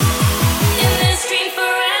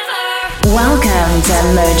Welcome to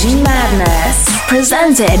Moji Madness,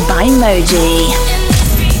 presented by Moji.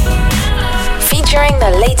 Featuring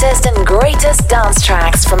the latest and greatest dance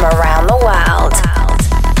tracks from around the world.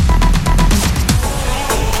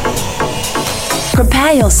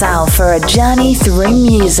 Prepare yourself for a journey through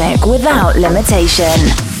music without limitation.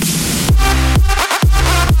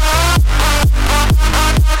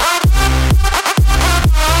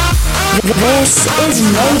 This is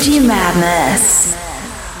Moji Madness.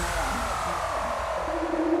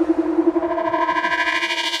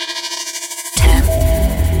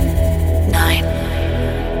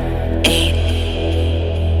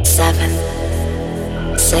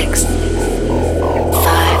 Six, 5,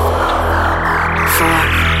 4,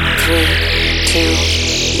 3, 2,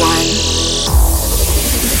 1.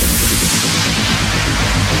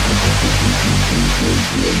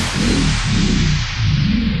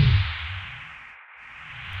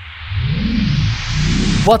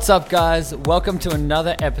 What's up, guys? Welcome to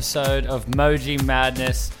another episode of Moji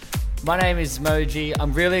Madness. My name is Moji.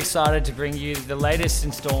 I'm really excited to bring you the latest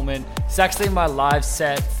installment. It's actually my live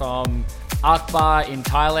set from Akbar in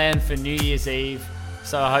Thailand for New Year's Eve,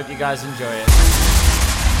 so I hope you guys enjoy it.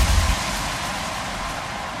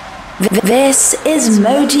 This is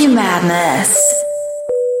Moji Madness.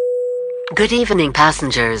 Good evening,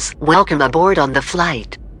 passengers. Welcome aboard on the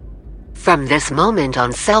flight. From this moment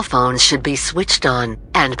on, cell phones should be switched on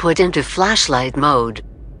and put into flashlight mode.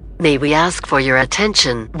 May we ask for your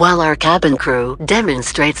attention while our cabin crew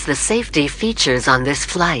demonstrates the safety features on this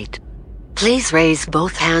flight. Please raise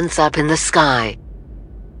both hands up in the sky.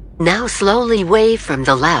 Now slowly wave from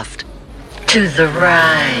the left to the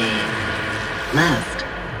right. Left,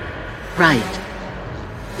 right,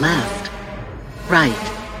 left, right,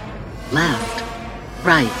 left,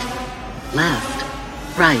 right, left,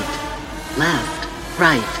 right, left,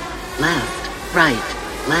 right, left, right, left, right,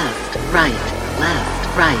 left, right,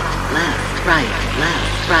 left, right, left, right,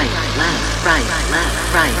 left, right, left, right, left,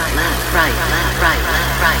 right, left, right, left, right,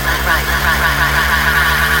 left, right, left, right.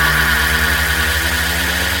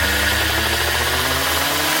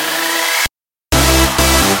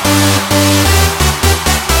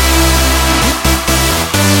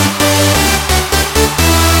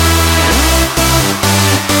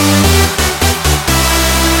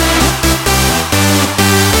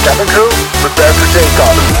 Cabin crew, prepare for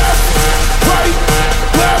takeoff. Right,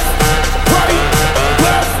 left, right,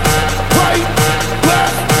 left, right, left,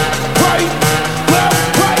 right,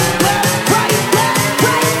 left, right, left, right, left,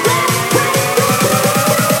 right,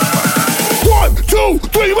 left. 1, 2,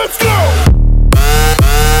 3, let's go!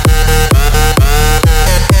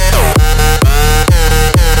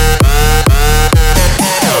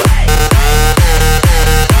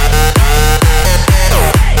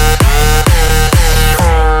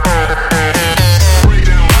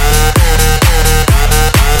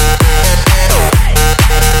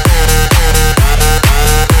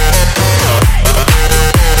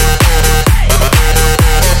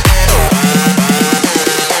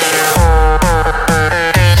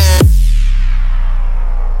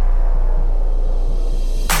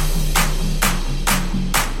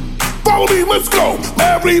 Let's go!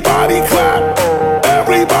 Everybody clap!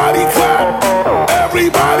 Everybody clap!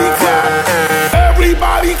 Everybody clap!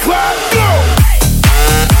 Everybody clap! Go!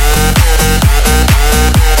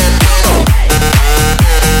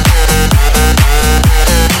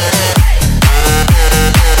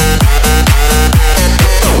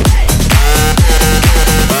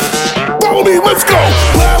 Follow me, let's go!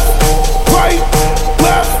 Left, right,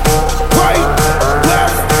 left, right,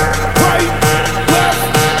 left, right, left, right, left,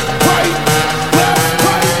 right, left, right,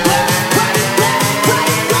 left, right,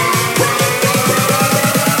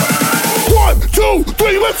 left. 1, 2,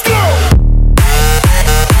 3, let's go!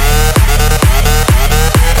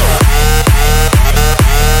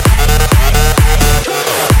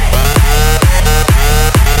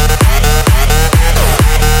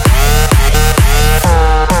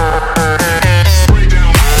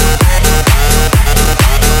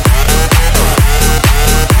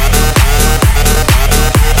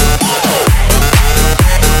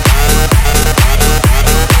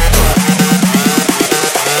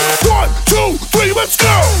 Let's go!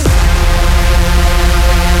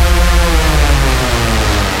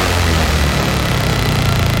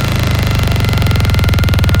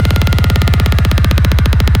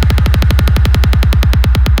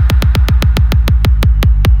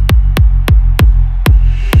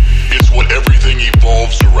 It's what everything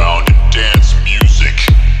evolves around in dance music.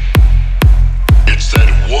 It's that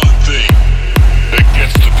one thing that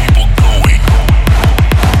gets the people going.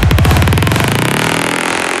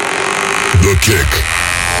 The kick.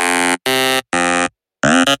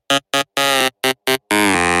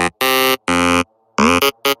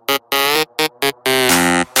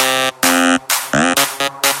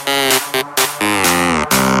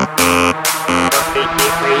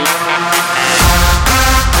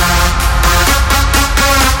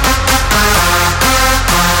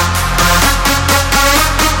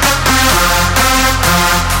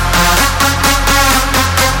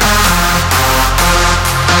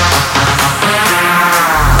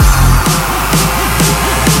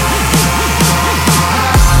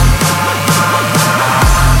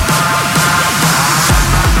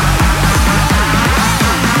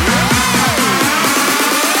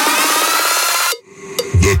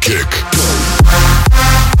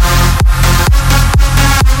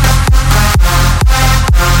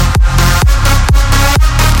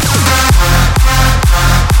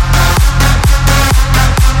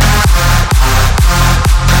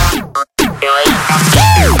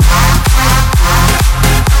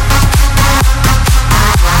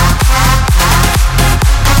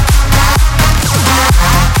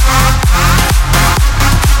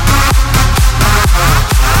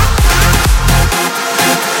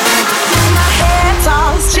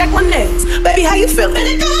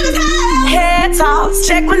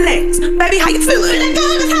 Check my next, baby, how you feeling?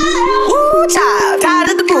 Woo, child, tired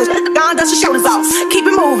of the bullshit. Gone, dust your shoulders off. Keep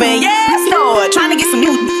it moving, yes, Lord. Trying to get some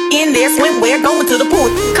new in there, swimwear, going to the pool.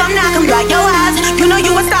 Come now, come dry your eyes. You know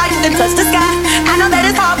you a star, you can touch the sky. I know that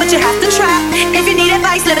it's hard, but you have to try. If you need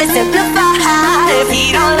advice, let it simplify. If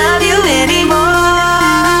he don't love you anymore,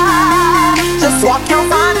 just walk your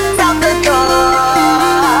fine out the door.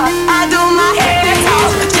 I do my hair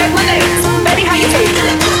talk, check my nails, baby, how you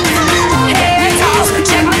feeling?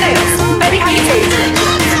 Check my nails, baby, how you feeling?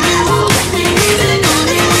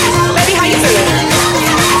 Baby, how you feeling?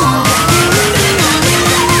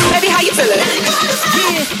 Baby, how you feeling?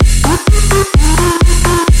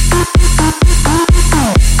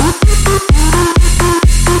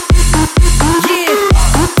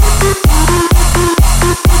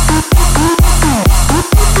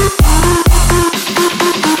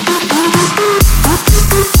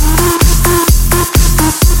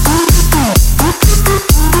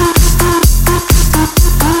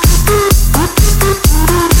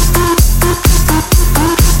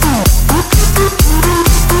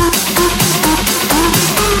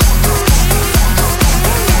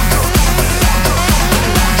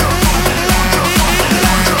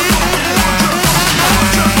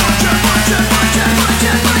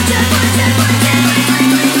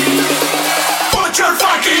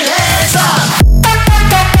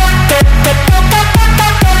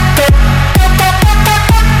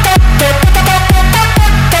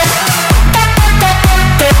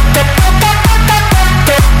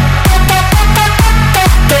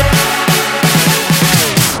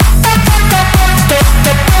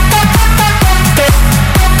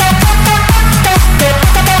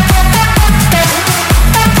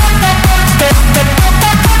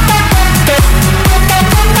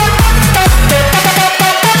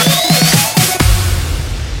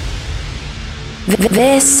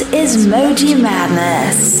 This is Moji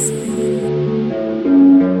Madness.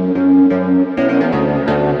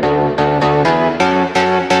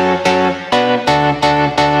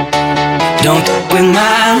 Don't with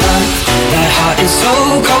my love, that heart is so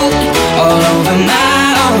cold, all over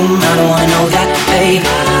my own. I don't wanna know that, babe.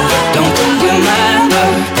 Don't with my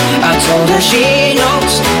love, I told her she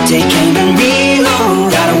knows. Take aim and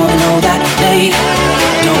reload. I don't wanna know that, babe.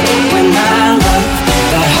 Don't with my love,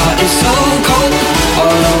 that heart is so cold,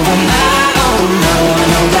 all over my own. I don't wanna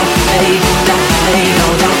know that, babe. That babe,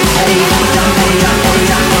 oh that babe, that babe, that babe,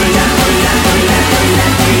 that babe, that babe, that babe, that babe,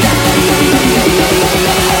 that babe, that babe.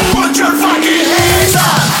 Put your fucking hands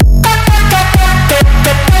up!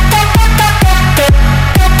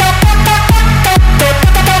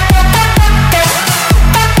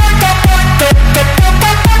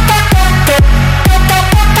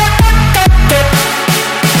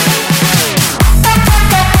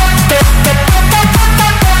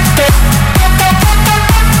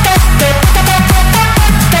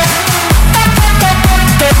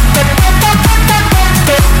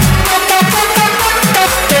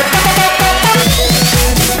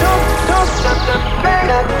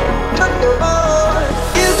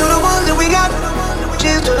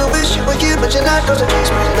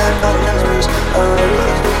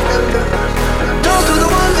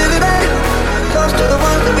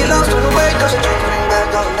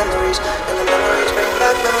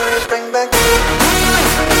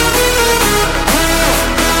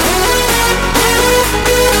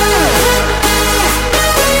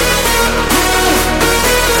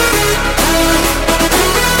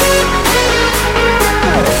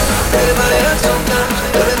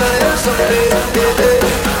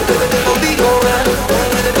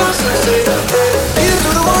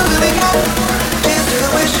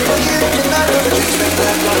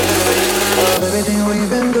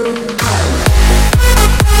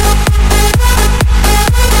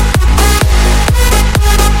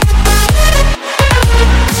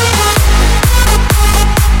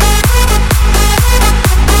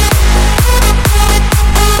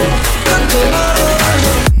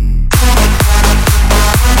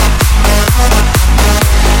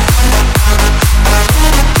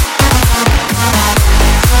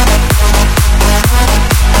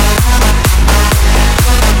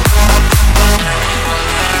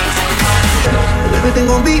 everything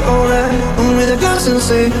gon' be alright. Only the glass and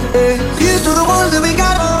say, hey. Here's to the ones that we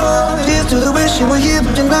got. Here's to the wish you were here,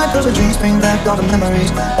 but you're not. Cause the dreams bring back all the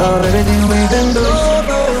memories of everything we've been through.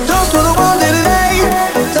 Toast to the ones that today.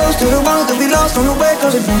 Toast to the ones that we lost on the way.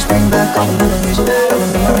 Cause the dreams bring back all the memories. All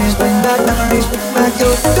the memories bring back memories. Back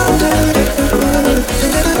your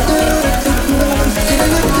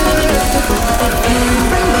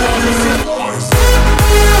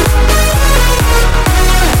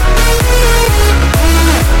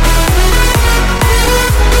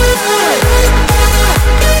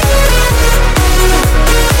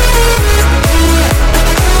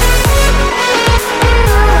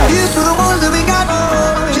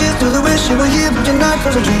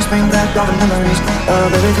cause the dreams bring back all the memories of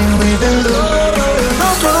everything we've been through.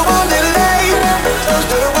 Toast to the ones that today. Toast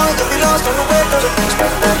to the ones that we lost on the way. Cause the dreams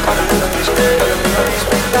bring back all the memories. All the memories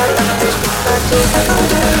bring back memories. Back to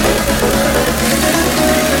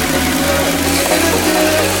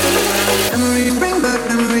memories bring back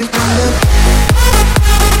memories. Bring back.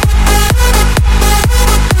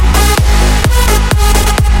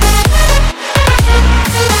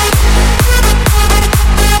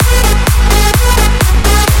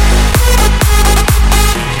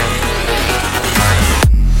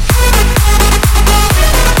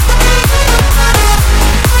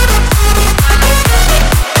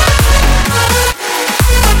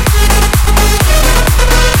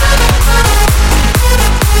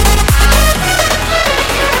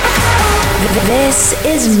 This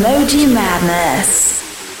is Moji Madness.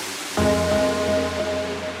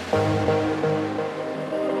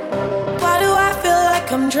 Why do I feel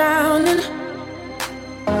like I'm drowning?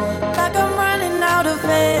 Like I'm running out of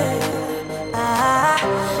air.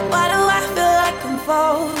 Why do I feel like I'm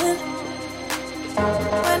falling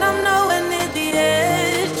when I'm nowhere near the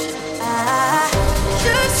edge?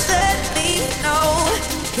 Just let me know.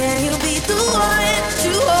 Can you be the one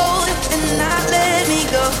to hold and not let me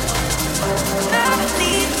go? I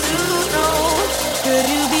need to know. Could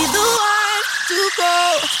you be the one to go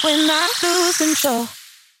when I lose control?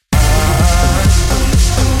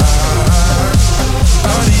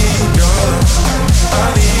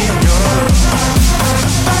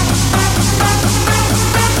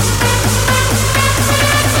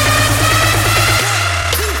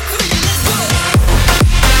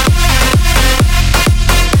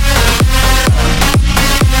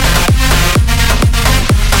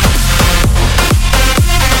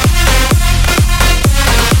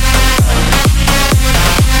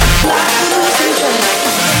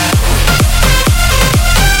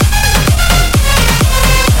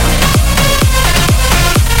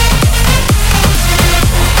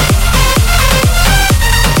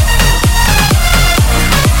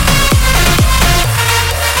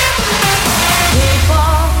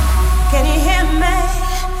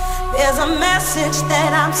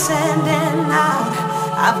 That I'm sending out,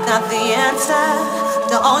 I've got the answer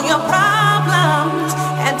to all your problems,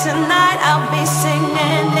 and tonight I'll be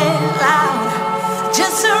singing it loud.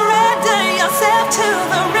 Just surrender yourself to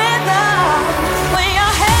the rhythm. When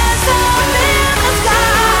your head's up in the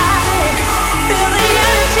sky, feel the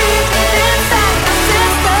energy inside the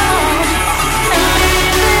system, and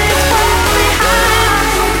leave this world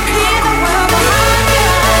behind. Leave the world behind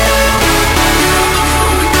you.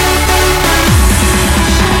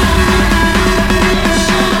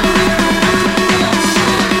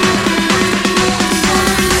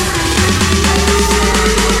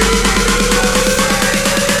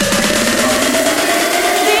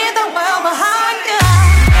 The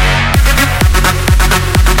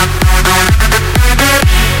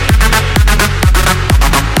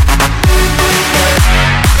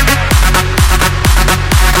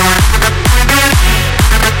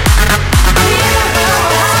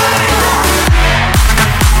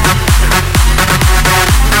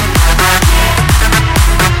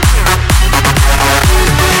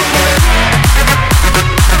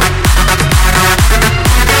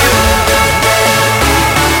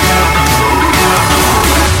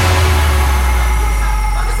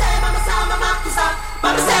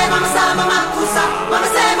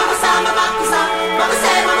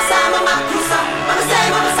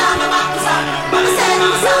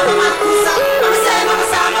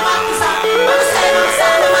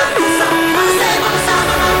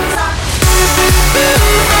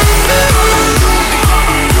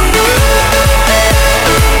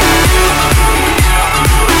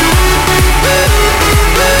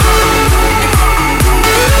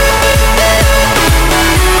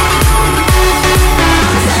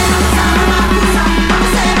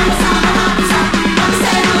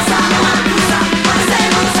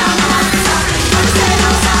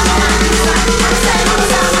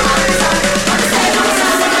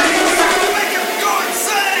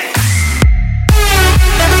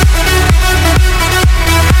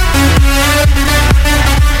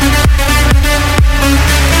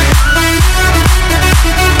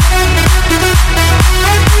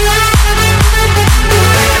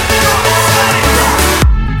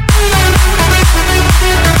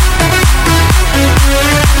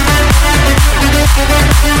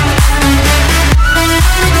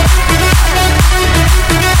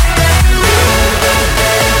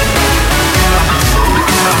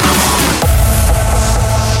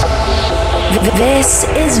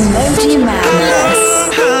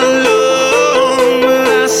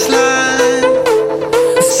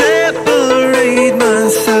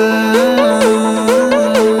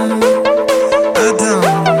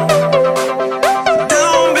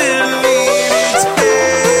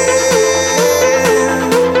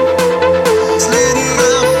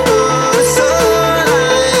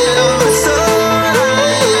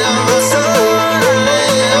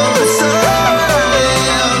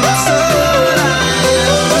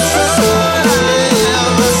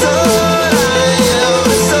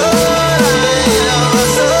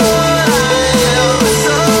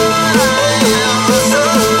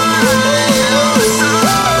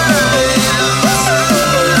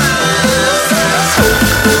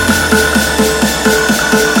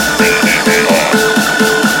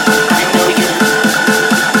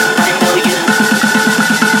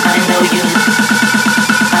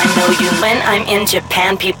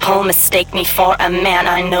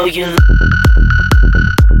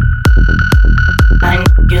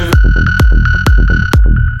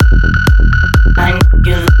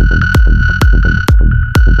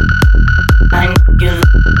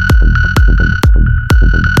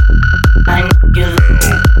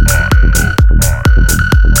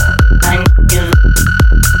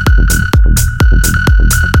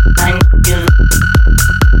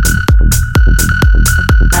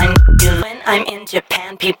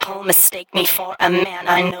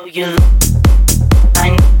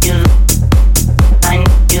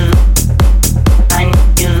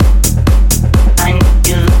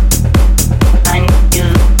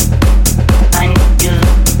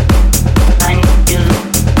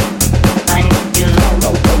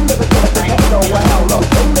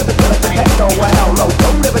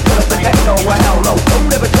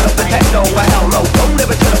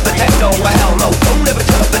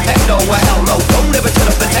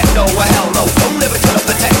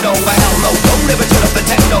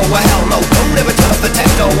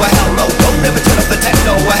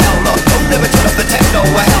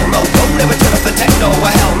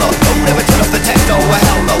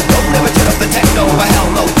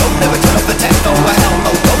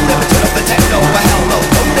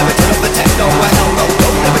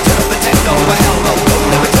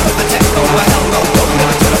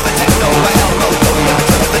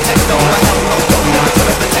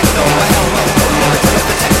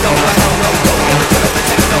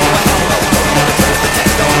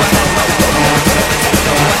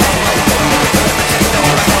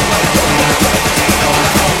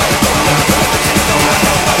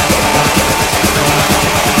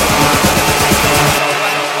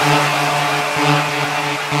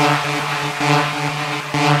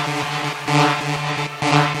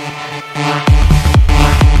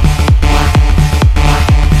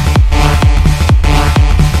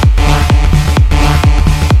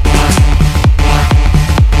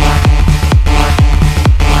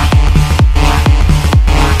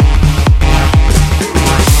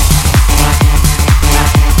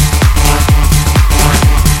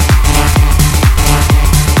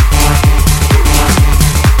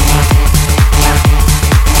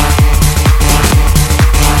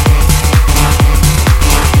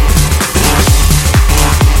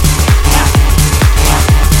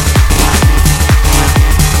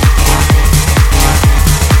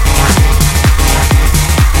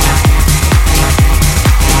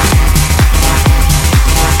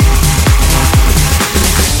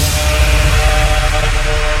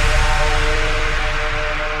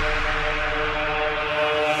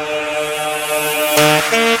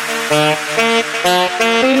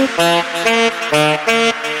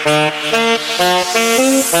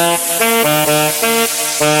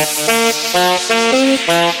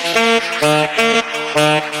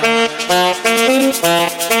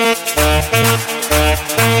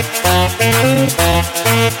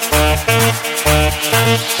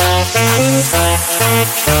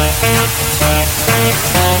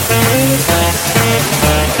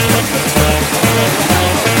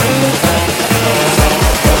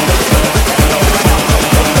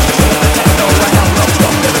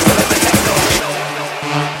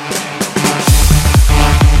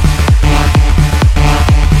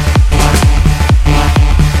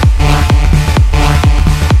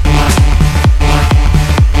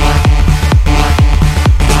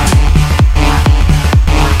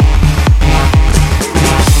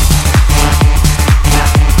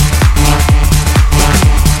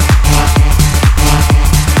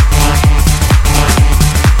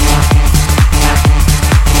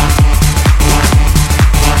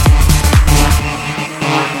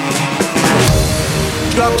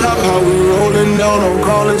drop top, how we rolling down on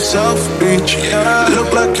College South Beach. Yeah,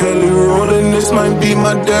 look like Kelly rolling, this might be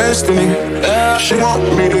my destiny. Yeah, she want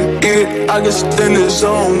me to eat, I guess then it's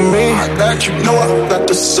on me. That you know I got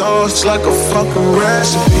the sauce like a fucking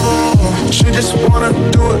recipe. She just wanna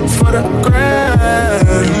do it for the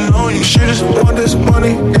grand. She just want this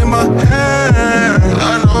money in my hand.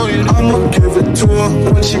 I know you. I'ma give it to her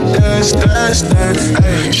when she dance, dance, dance.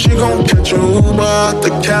 Ay, she gon' catch a Uber out the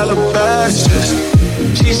Calabasas.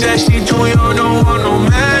 She said she too young, don't want no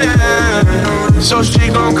man. So she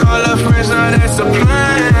gon' call her friends, now that's the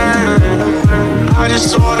plan. I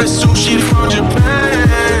just ordered sushi from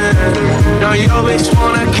Japan. Now your bitch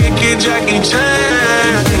wanna kick it, Jackie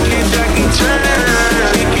Chan. Kick it, Jackie Chan.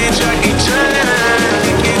 Kick it, Jackie Chan.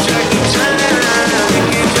 Kick it, Jackie Chan.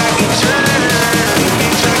 Kick it, Jackie Chan. Kick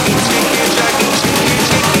it, Jackie, kick it, Jackie,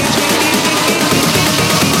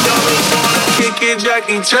 your bitch wanna kick it,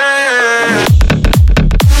 Jackie Chan.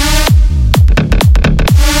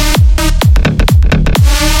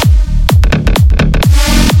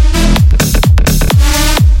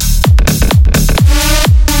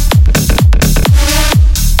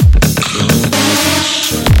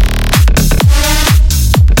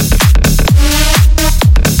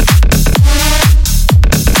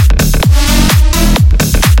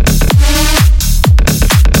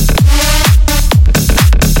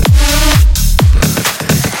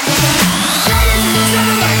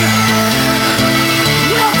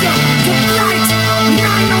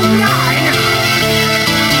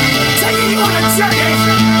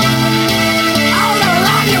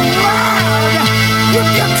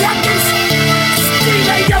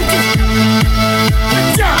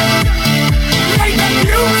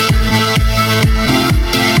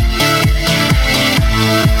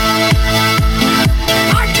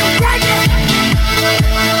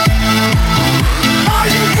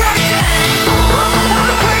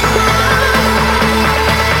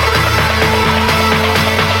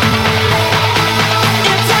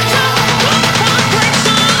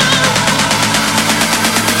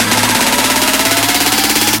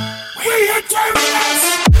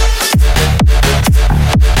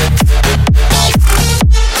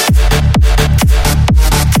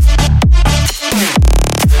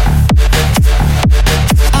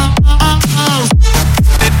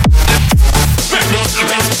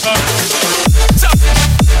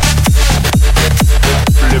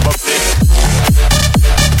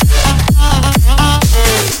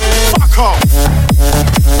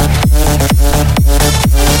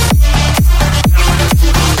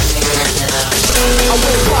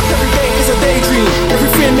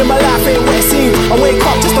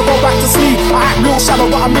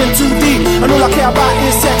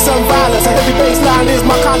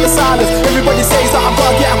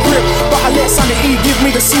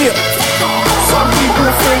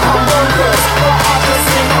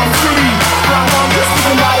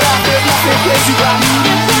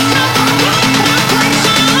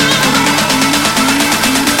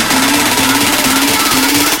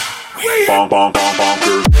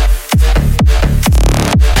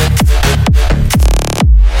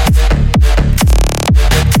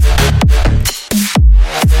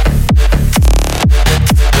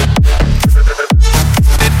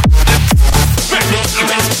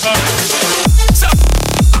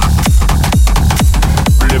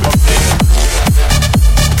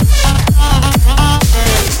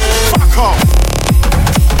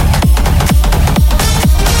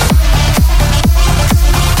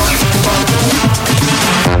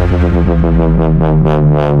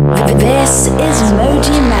 This is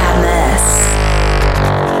Moji Madness.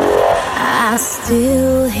 I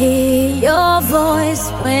still hear your voice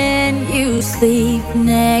when you sleep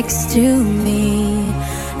next to me.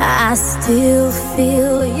 I still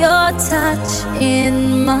feel your touch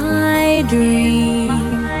in my dream.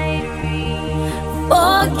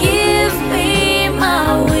 Forgive me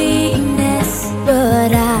my weakness,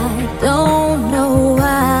 but I don't know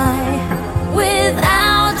why.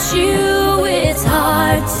 Without you, it's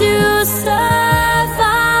hard to survive.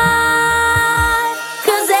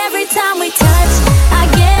 'Cause every time we touch, I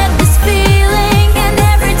get this feeling, and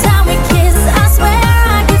every time we kiss, I swear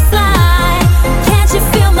I could fly. Can't you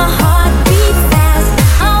feel my heart beat fast?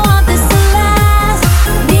 I want this to last.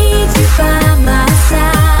 Need you by my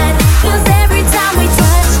side. 'Cause every time we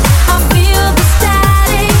touch, I feel the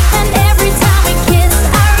static, and every time we kiss,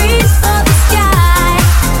 I reach for the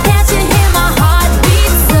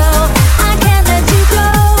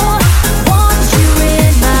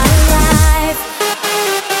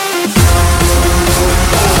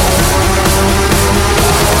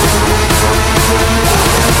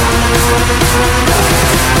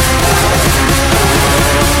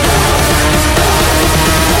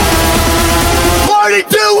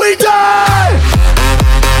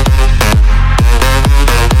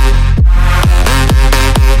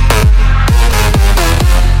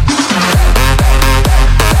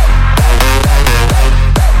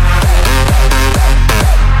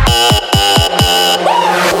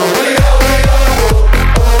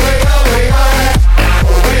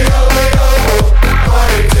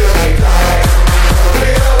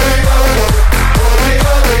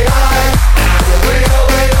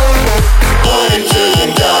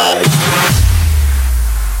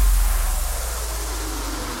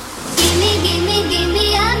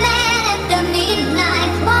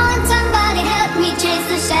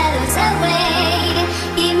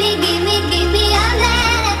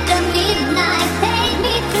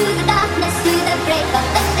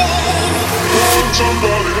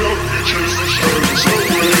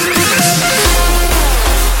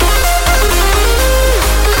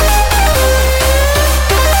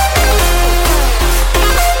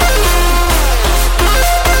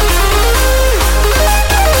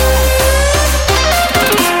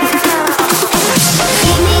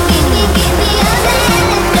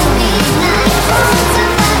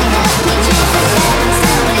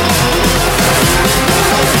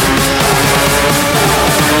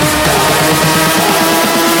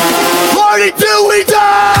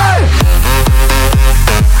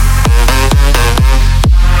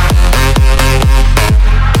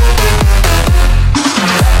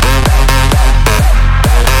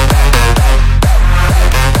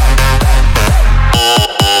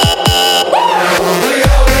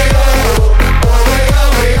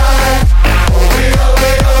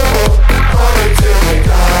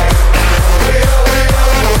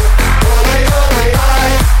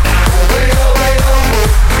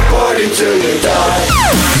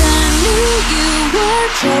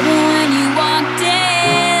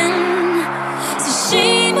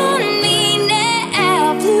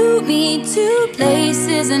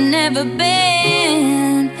never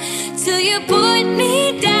been. Till you put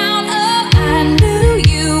me down, oh, I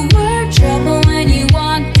knew you were trouble when you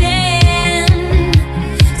walked in.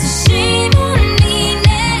 So shame on me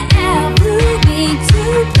now, blew me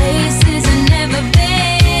to places I've never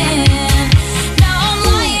been. Now I'm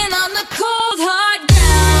lying on the cold hard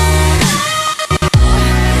ground.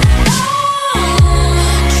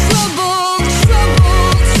 Trouble,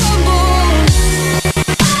 trouble, trouble.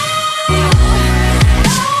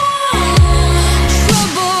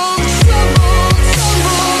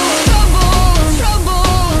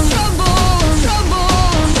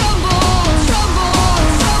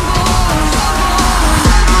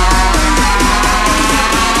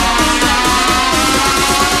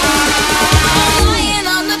 Lying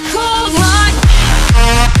on the cold hard.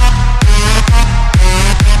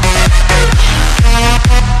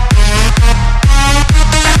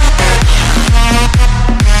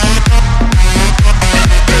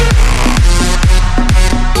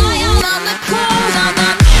 Lying on the cold on the.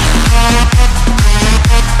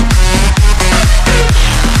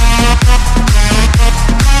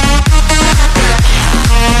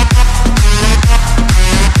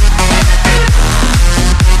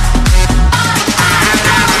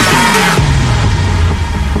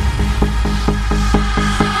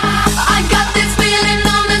 I got this feeling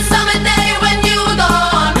on the summer day when you were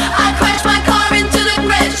gone. I crashed my car into the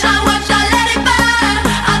bridge. I watched, I let it burn.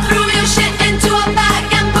 I threw your shit into a bag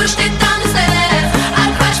and pushed it down the stairs. I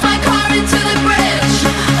crashed my car into the bridge.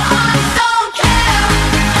 I don't care.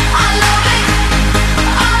 I love it.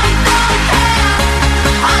 I don't care.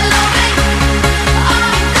 I love it. I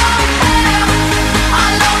don't care. I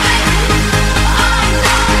love it. I don't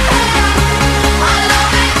care. I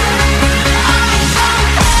love it.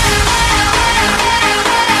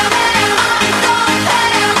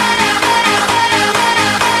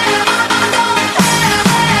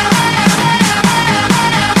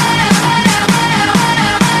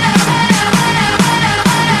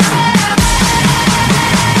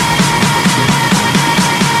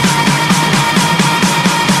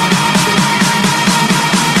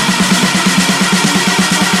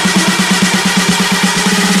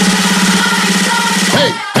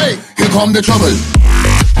 Hey, hey, here come the trouble.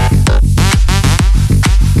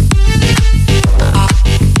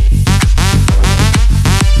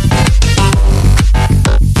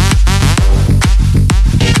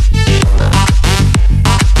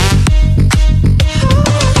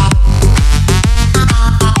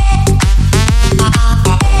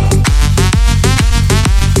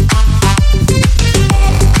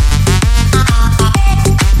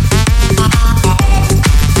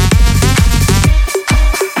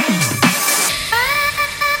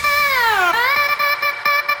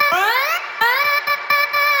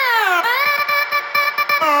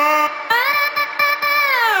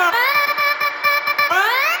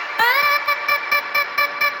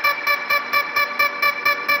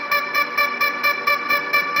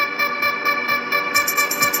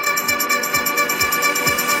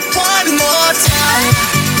 One more time.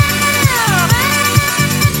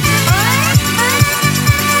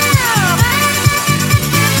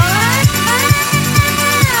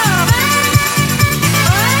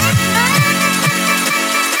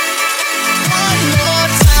 One more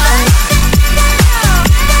time. One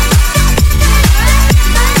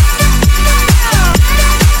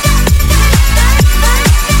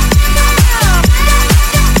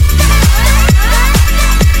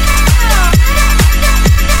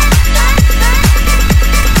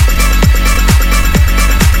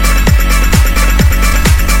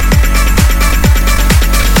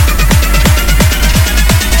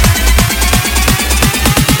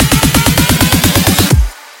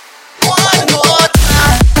more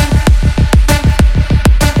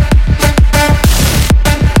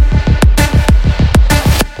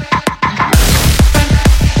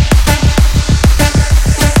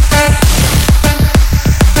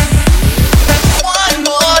One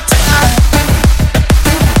more time.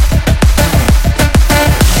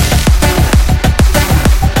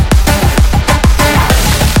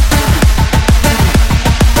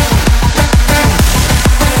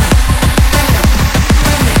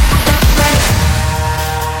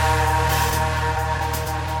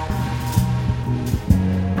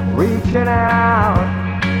 Reaching out,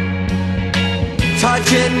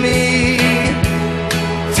 touching me,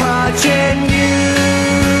 touching you.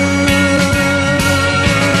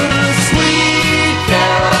 Sweet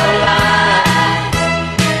Caroline,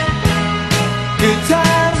 good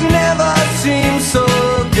times never seem so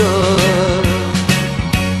good.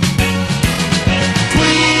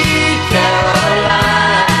 Sweet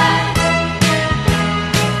Caroline,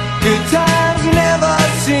 good times never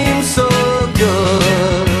seem so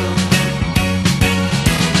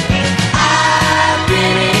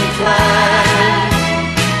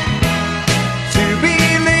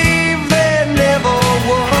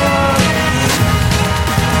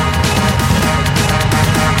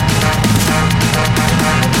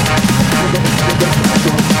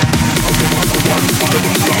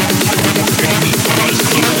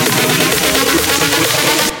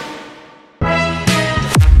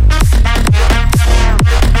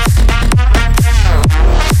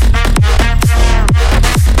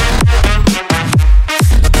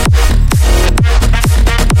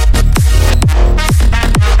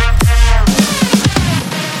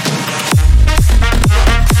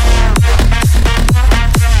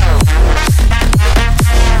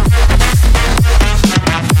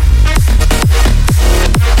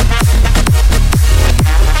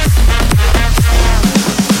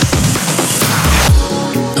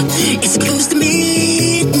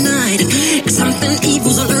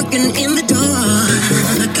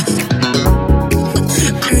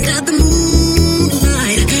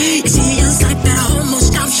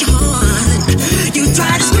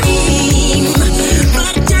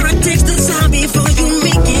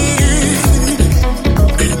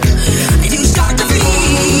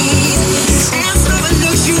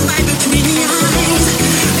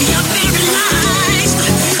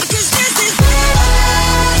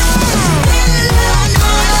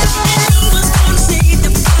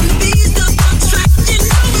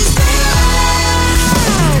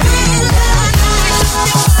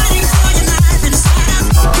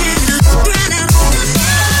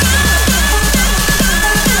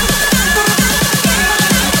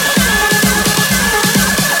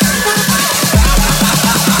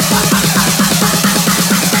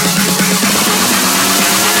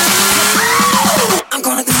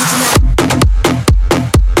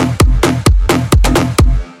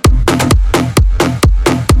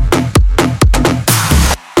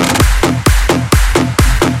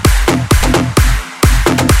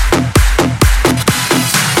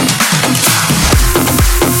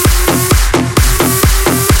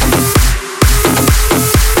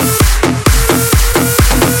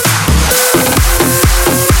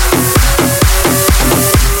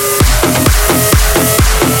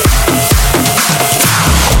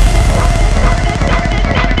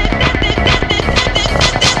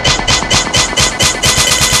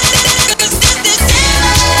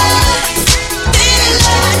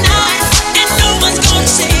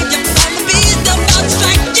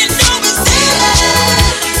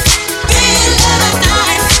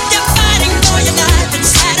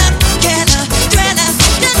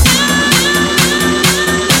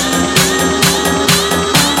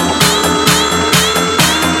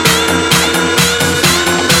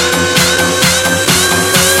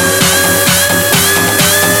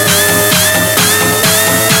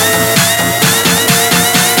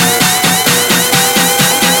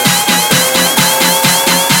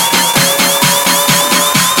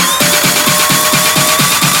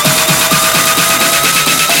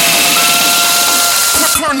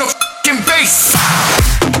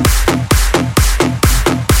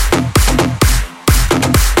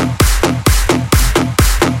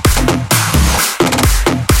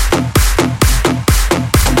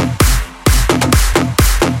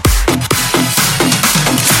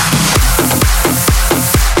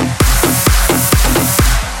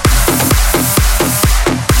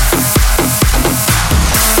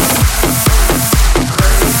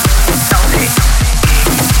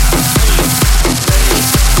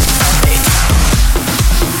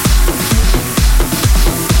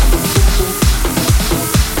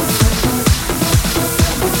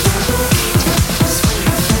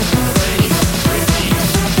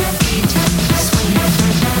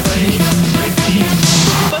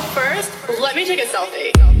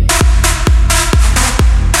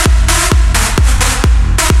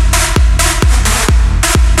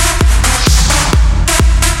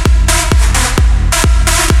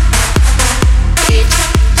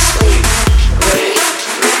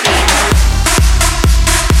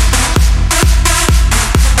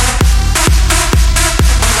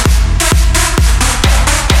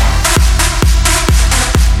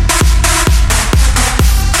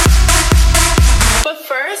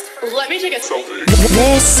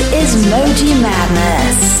This is Moji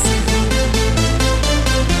Madness.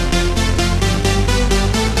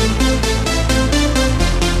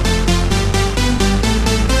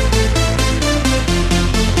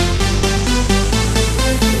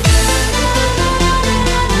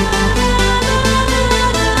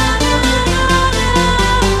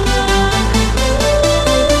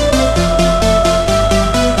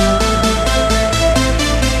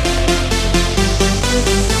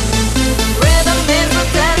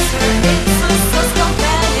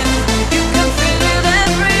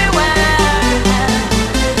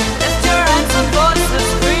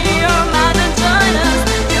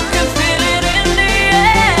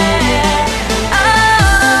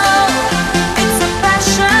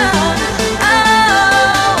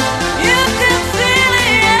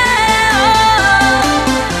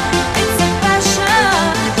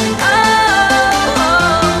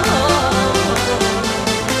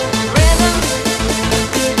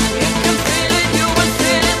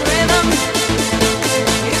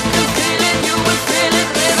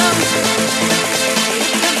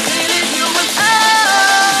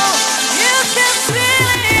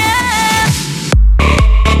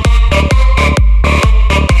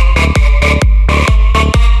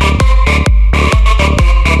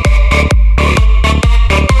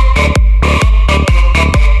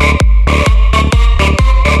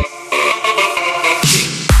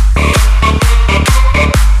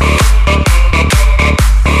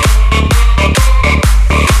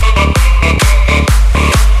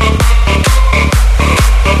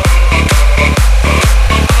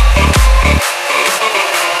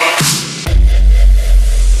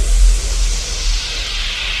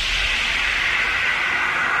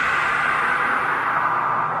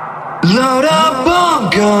 Load up on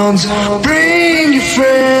guns, bring your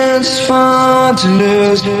friends. It's fun to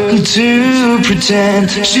lose and to pretend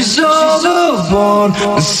she's all aboard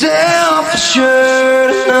and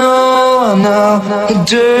self-assured. No, I know a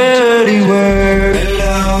dirty word.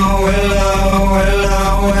 Hello, hello,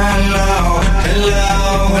 hello, hello, hello,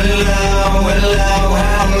 hello, hello,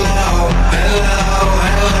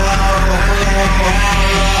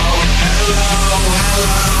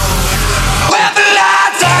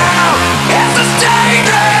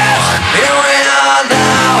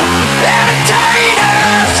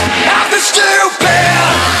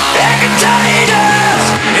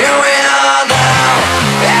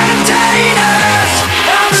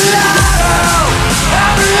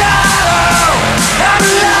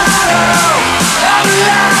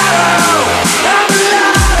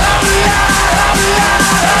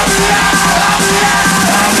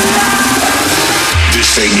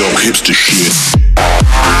 Ain't no hipster shit.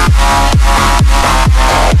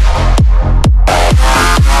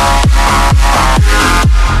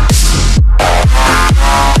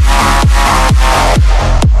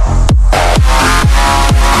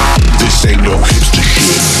 This ain't no hipster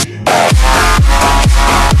shit.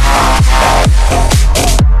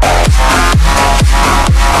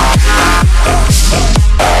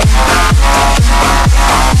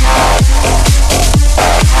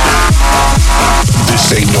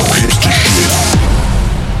 Ain't no hipster shit.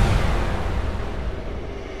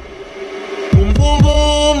 Boom boom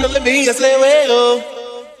boom, no let me just say well.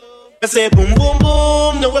 I say boom boom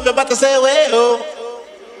boom, no everybody say well.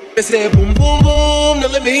 I say boom boom boom, no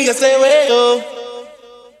let me just say well.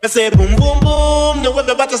 I say boom boom boom, no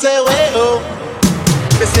everybody say well.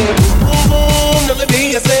 I say boom boom boom, no let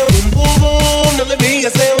me just say boom boom boom, no let me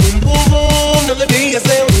just say boom boom boom, no let me just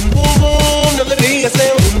say boom boom boom, no let me just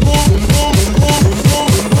say boom boom boom boom boom.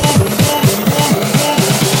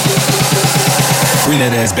 Bring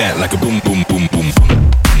that ass back like a boom, boom, boom, boom.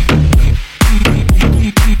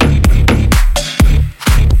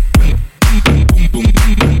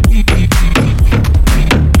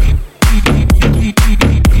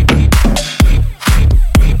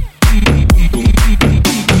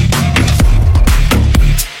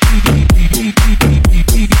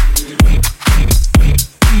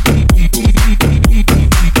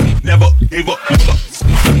 Never give up.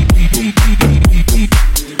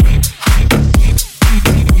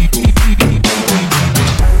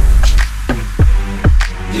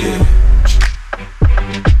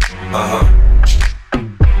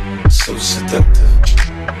 So seductive.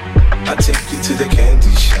 I take you to the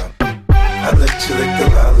candy shop. I let you lick the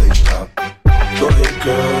lollipop. Go ahead,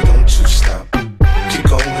 girl, don't you stop. Keep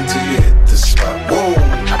going till you hit the spot. Whoa.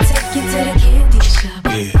 I'll take you to the candy shop.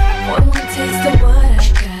 Yeah. One more taste of what I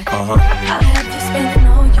got. I'll have you spending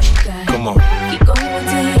all you got. Come on. Keep going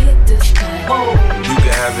till you hit the spot. Whoa. You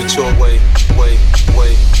can have it your way, way,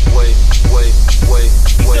 way, way, way, way,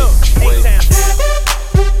 way, way.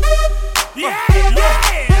 Yeah.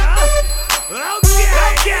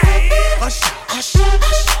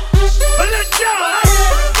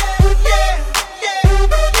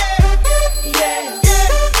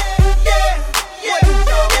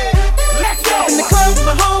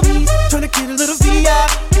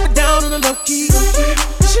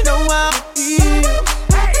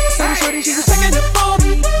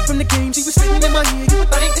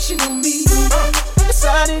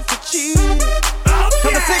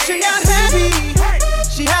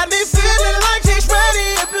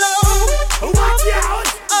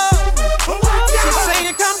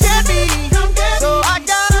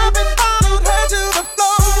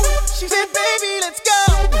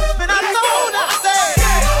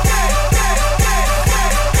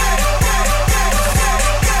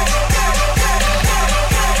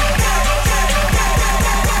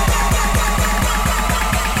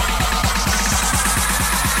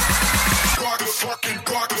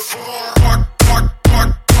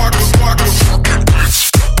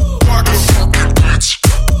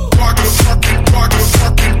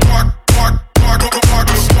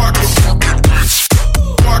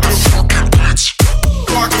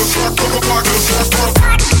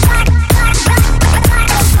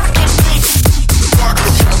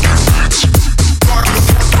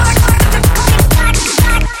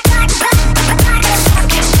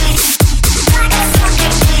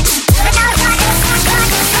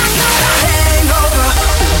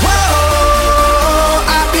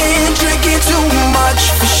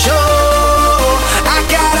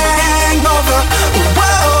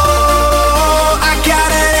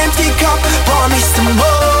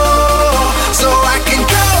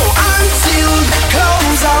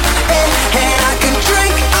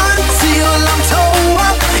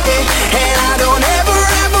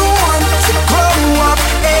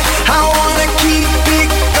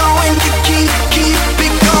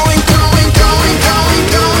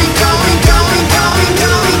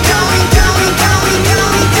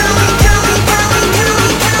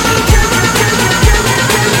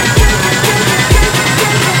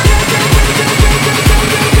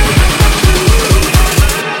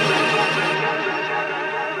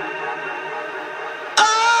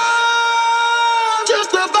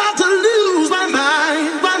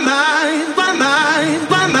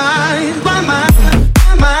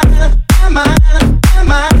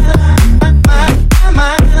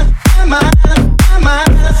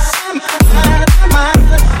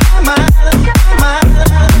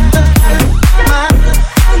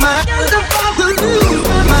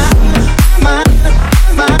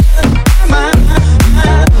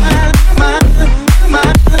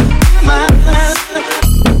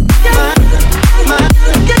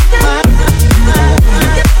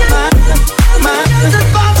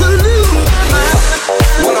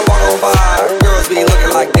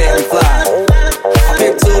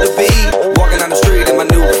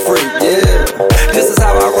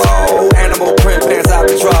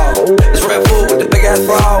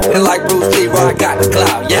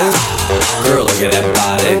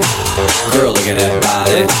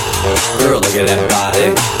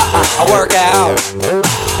 I work out.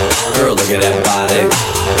 Girl, look at that body.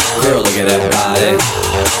 Girl, look at that body.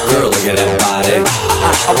 Girl, look at that body.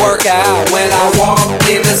 I work out when I walk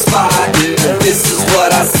in the spot. This is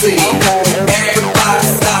what I see. Everybody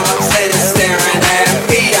stops and is staring at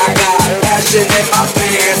me. I got passion in my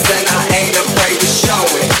pants and I ain't afraid to show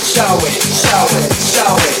it. Show it, show it,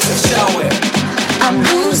 show it, show it. I'm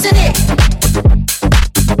losing it.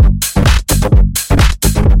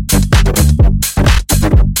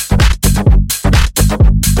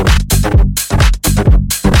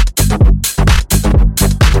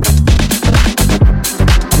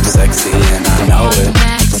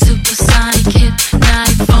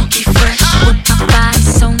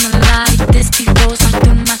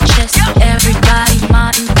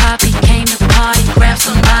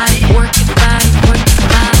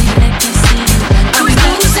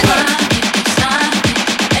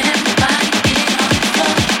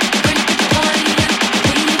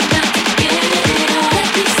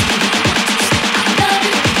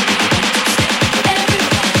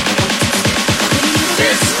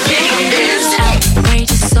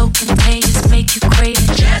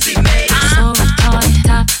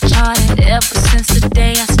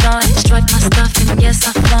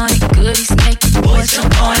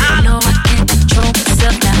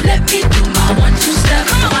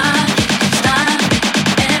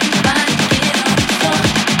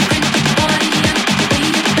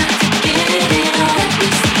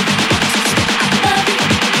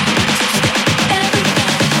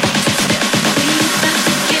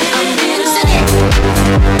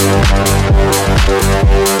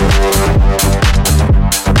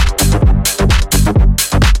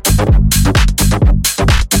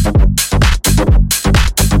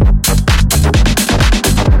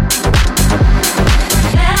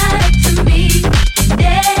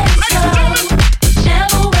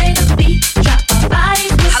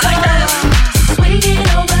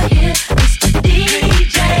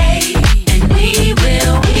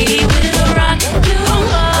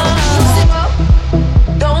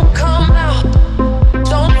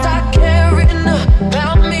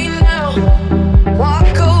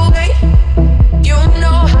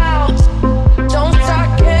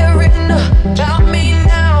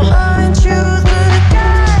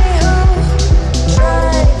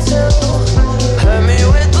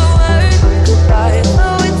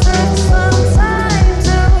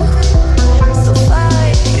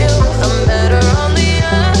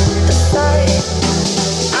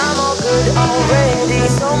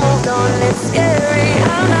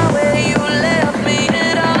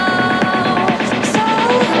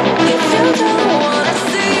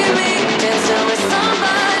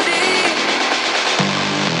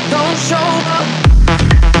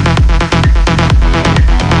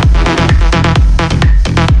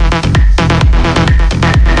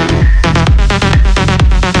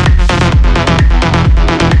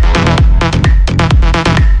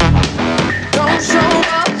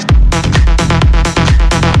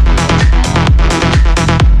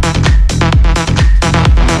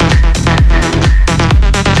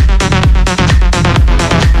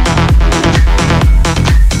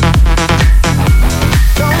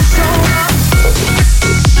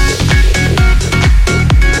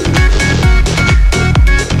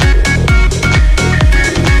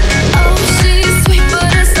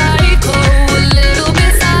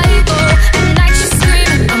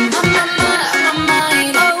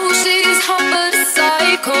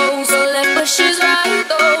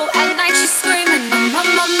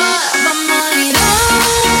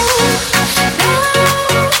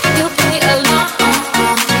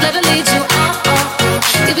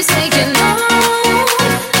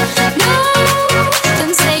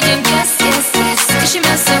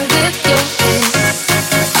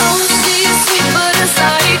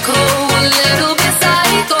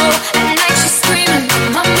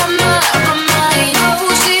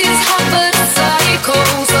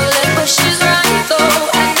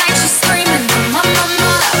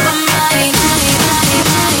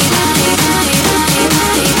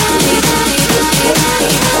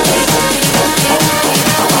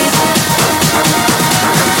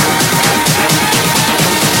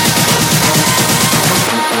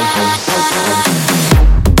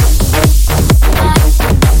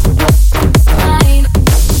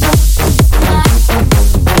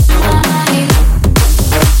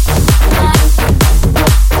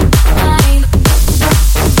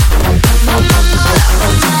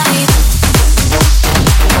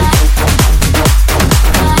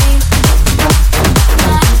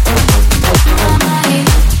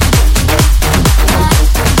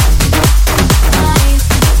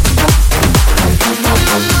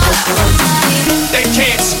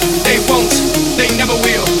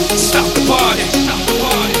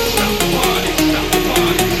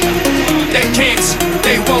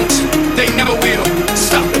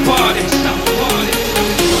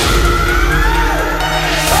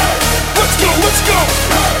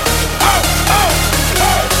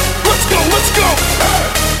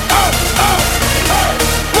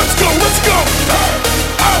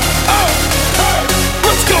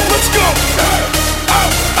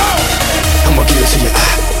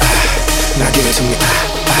 Now give it to me,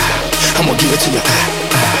 I'ma give it to you,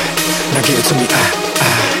 Now give it to me,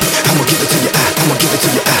 I'ma give it to you, I'ma give it to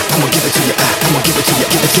you, I'ma give it to you, I'ma give it to you,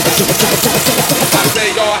 give it to you. I say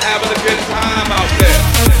y'all having a good time out there.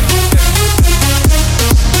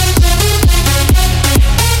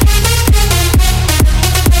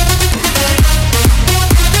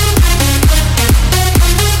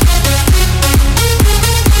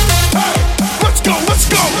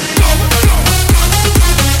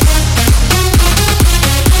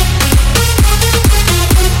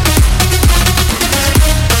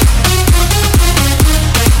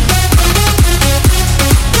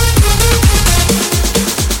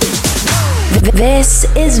 This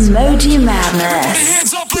is Moji Madness.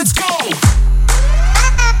 Hands up, let's go.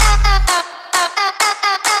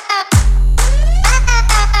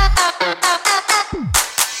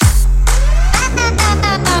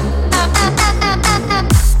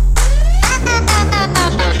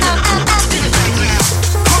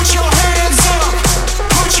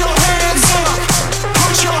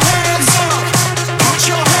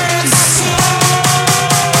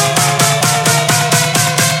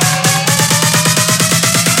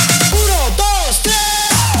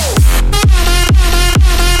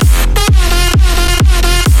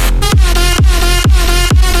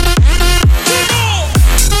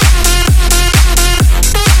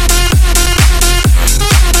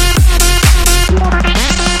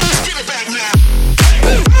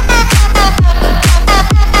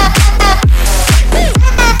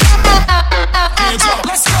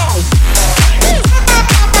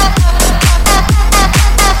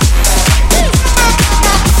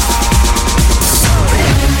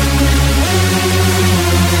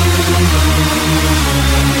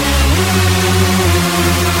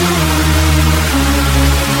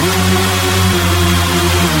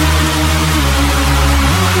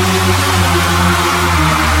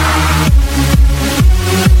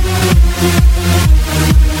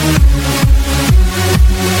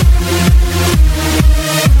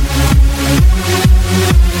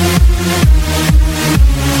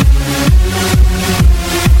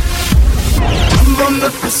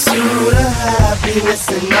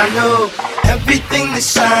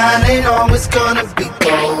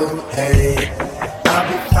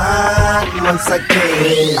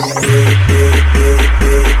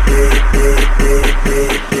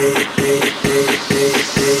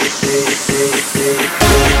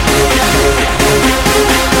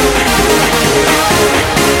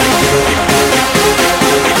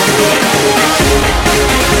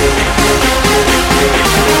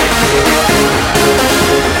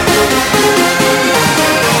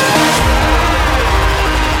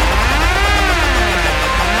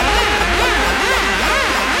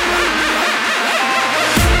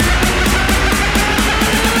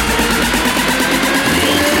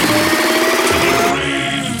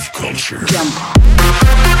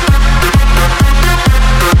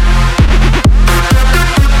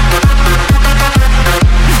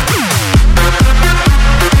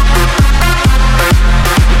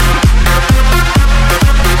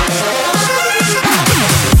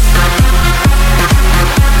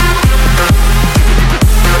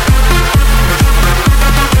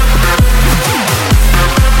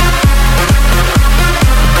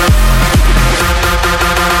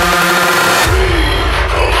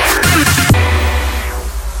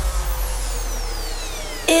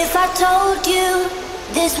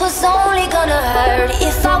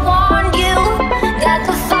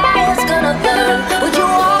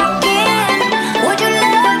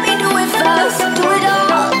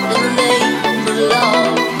 Name of love.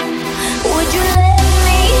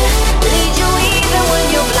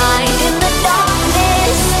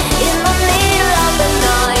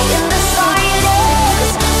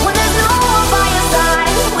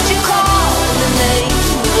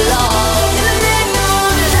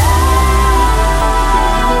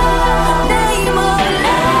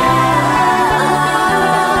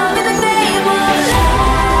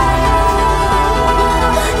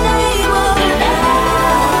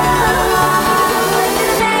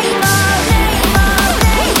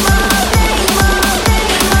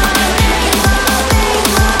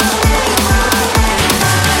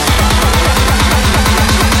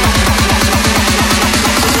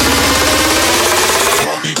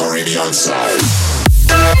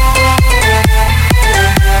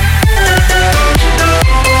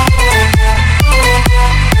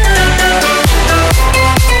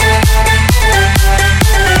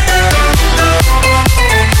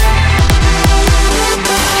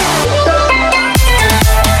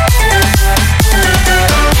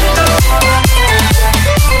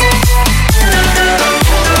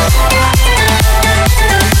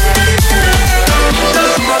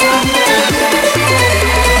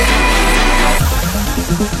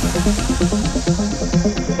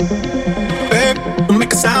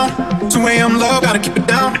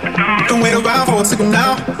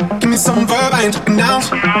 curb, I ain't talking downs.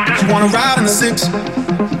 You wanna ride in the six,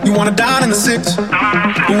 you wanna dine in the six.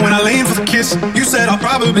 But when I lean for the kiss, you said I'll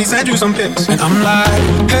probably send you some pics. And I'm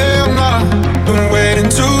like, hell nah, been waiting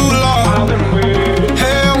too long.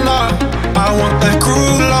 Hell nah, I want that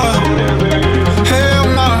cruel love. Hell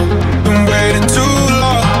nah, been waiting too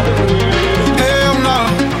long. Hell nah,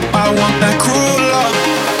 I want that cruel love.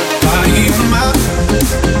 Body on my,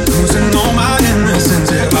 losing all my innocence.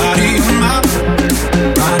 Yeah, body on my,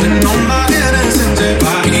 riding on my innocence. Yeah,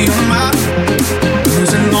 body on my,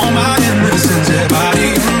 losing all my innocence. Yeah, body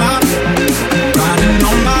on my, riding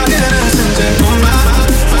on my innocence. Yeah, on my,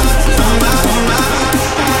 on my, on my, on my.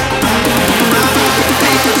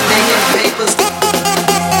 Papers, papers, papers.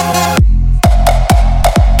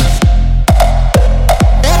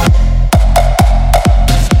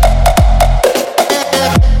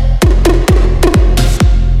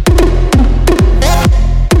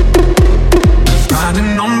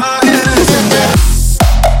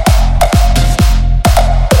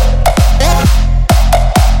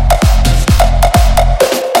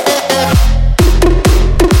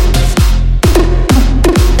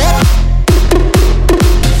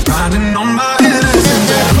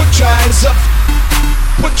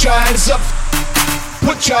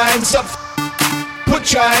 Put your hands up.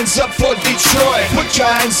 Put your hands up for Detroit. Put your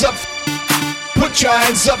hands up. Put your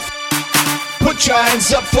hands up. Put your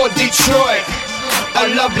hands up for Detroit. A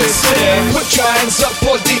lovely city. Put your hands up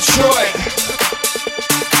for Detroit.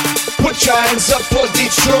 Put your hands up for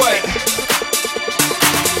Detroit.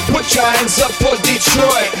 Put your hands up for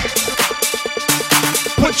Detroit.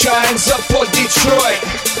 Put your hands up for Detroit.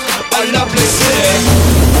 A lovely city.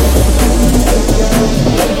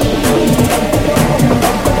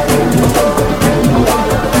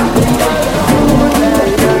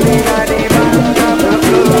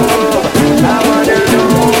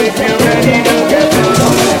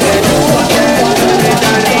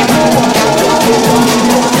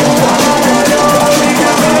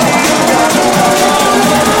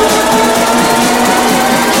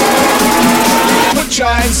 Put your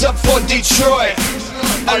hands up for Detroit,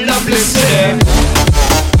 a lovely city.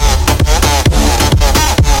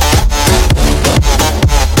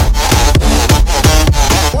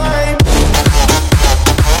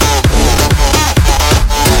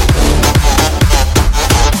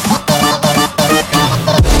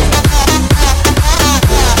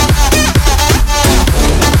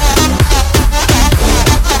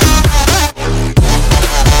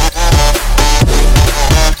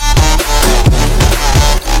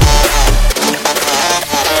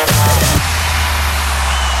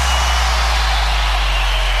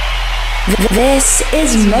 This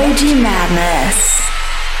is Moji Madness.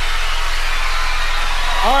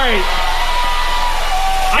 All right.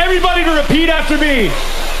 Everybody to repeat after me.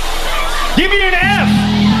 Give me an F.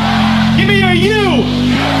 Give me a U.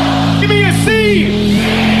 Give me a C.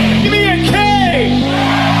 Give me a K.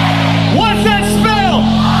 What's that spell?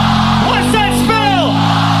 What's that spell?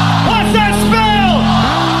 What's that spell?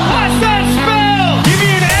 What's that spell? Give me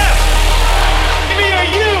an F. Give me a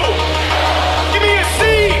U. Give me a C.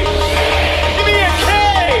 Give me a K.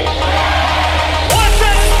 What's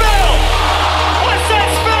that spell? What's that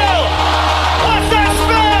spell? What's that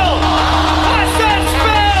spell? What's that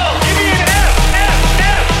spell? Give me an F, F,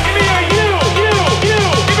 F. Give me a U, U, U.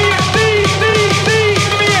 Give me a C, C, C.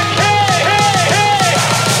 Give me a K, hey, hey.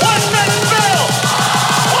 What's that spell?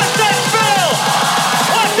 What's that spell?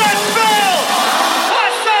 What's that spell?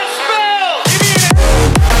 What's that spell? Give me an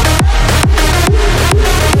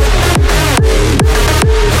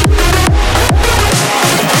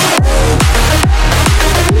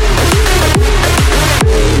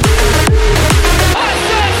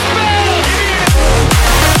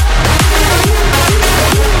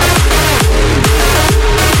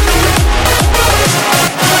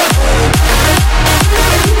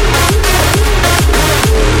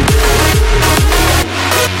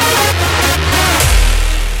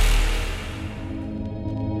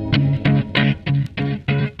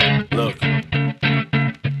Look,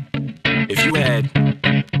 if you had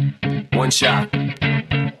one shot,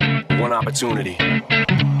 one opportunity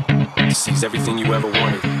to seize everything you ever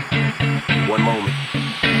wanted, one moment,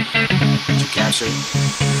 did you capture it?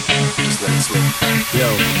 Just let it slip. Yo,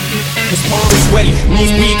 his palms are sweaty,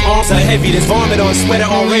 knees weak, arms are heavy. There's vomit on sweater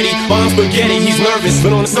already. Bombs spaghetti, he's nervous,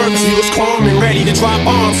 but on the surface he looks calm and ready to drop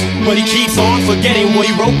bombs. But he keeps on forgetting what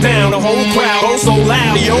he wrote down. The whole crowd goes so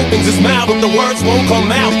loud, he opens his mouth, but the words won't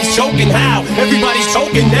come out. He's choking how? Everybody's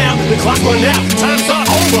choking now. The clock run out, time's up,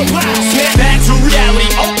 over. Snap back to reality.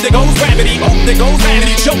 there goes gravity. Oh, there goes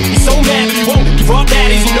gravity. Choke, he's so mad that he won't give up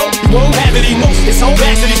daddies. You know, he won't have it. He knows his whole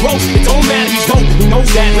back that he broke. It don't matter, he's dope. He knows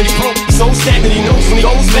that when he broke. He's so stagnant, he knows when he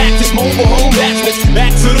goes back. This mobile home bachelors.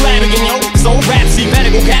 Back to the lab again, yo. His old raps, he better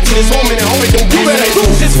go capture this moment and hold it. Don't you better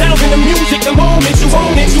lose yourself in the music. The moment you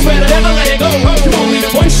own it, you better never let it go. You only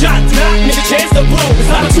get one shot, not miss a chance to blow. This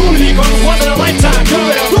opportunity comes once in a lifetime. You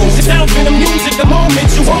better lose yourself in the music. The moment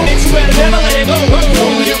you own it, you better never let it go. You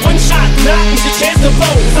only get one shot, not miss a chance to blow.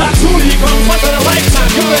 This opportunity comes once in a lifetime.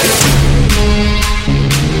 You better.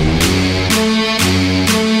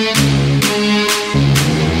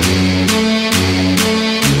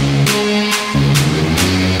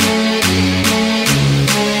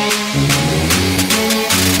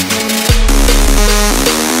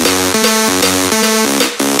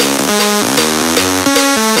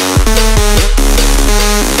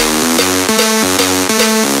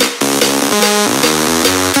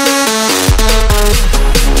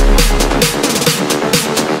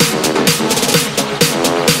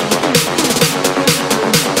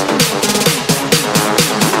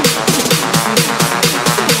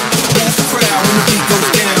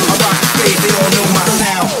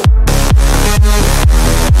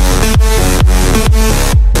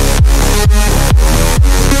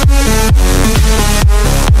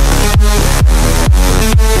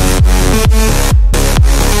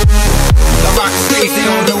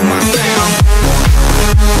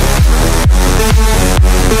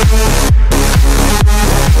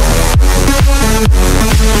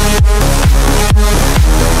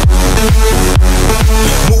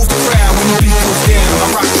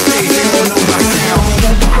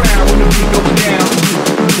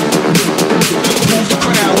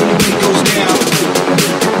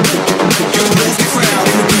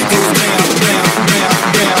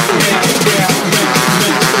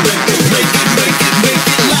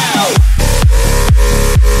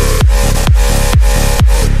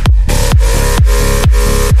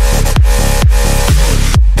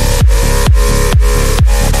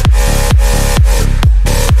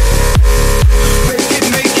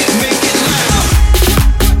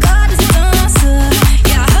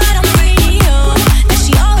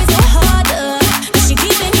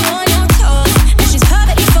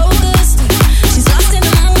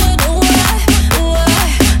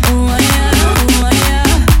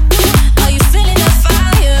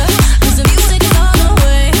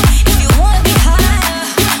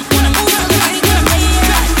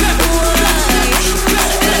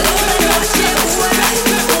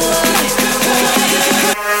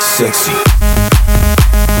 Sexy.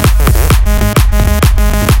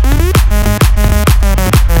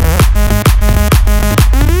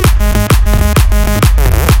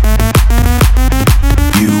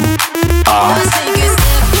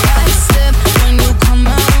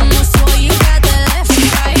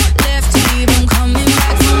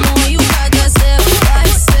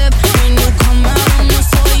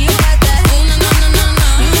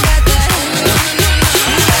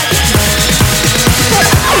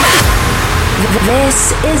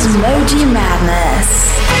 This is Moji Madness.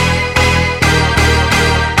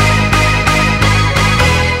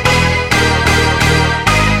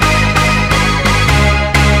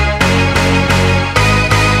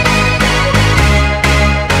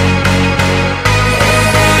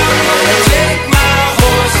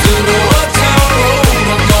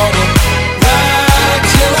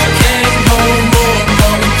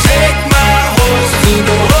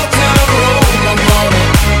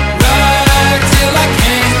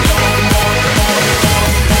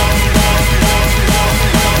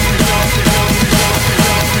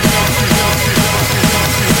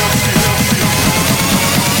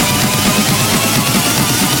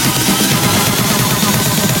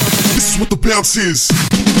 Bounces.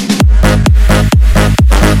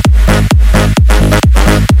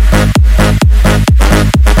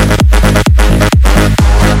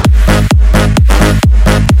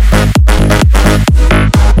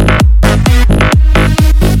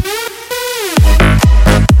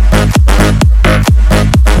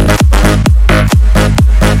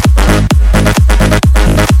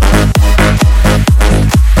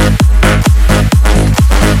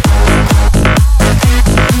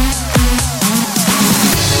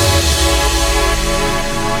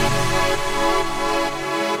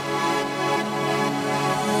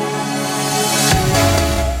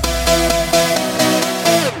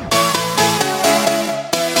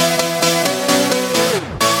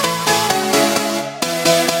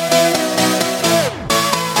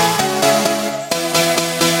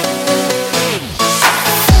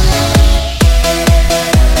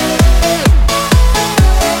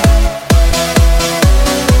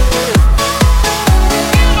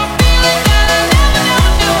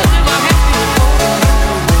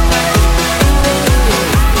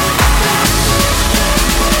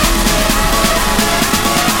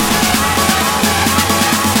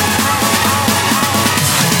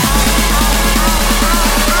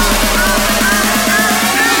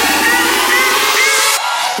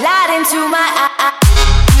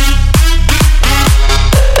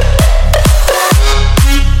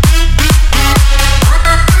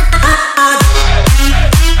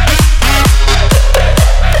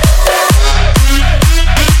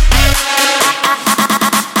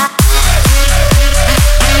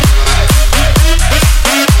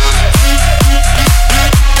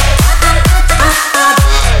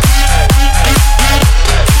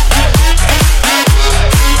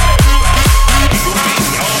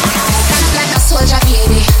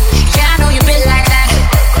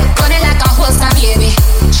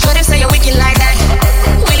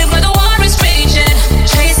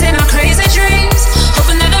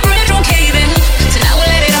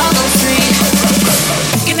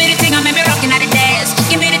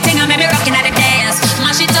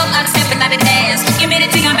 stepping out the dance. Give me the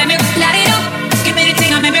thing, I make me light it up. Give me the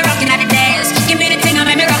thing, I make me rocking out the dance. Give me the thing, I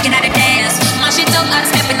make me rocking out the dance. Mash it up, I'm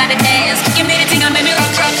stepping out the dance. Give me the thing, I make me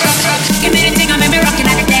rock, rock, rock, rock. Give me the thing, I make me rocking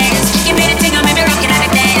out the dance. Give me the thing, I make me rocking out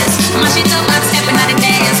the dance. Mash it up, I'm stepping out the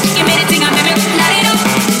dance. Give me the thing, I make me light it up.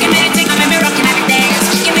 Give me the thing, I make me rocking out the dance.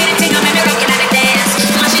 Give me the thing, I make me rocking out the dance.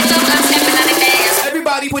 Mash it up, I'm stepping out the dance.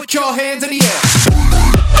 Everybody put your hands in the air.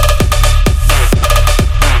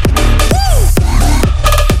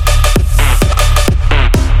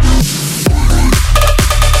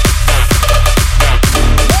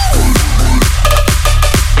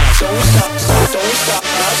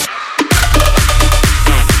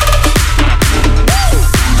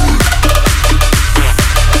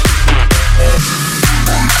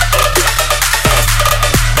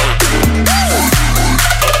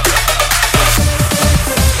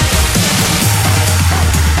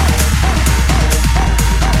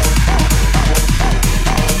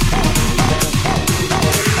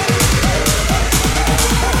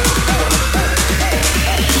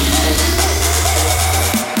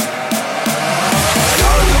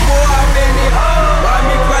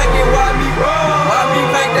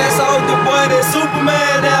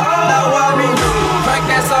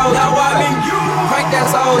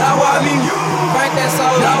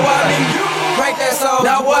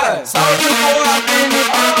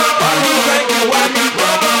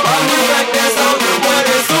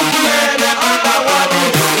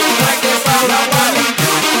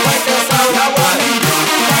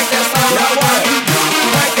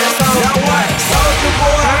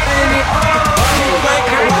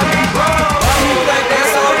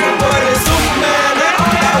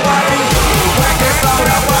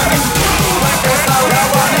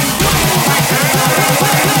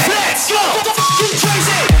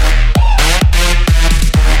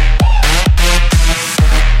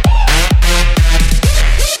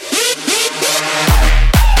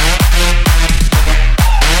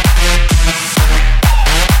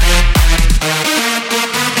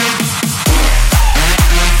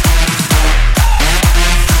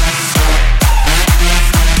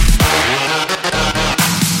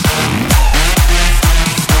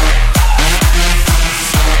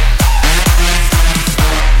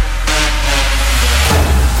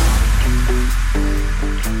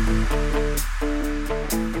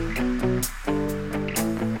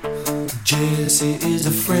 Jesse is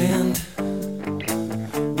a friend.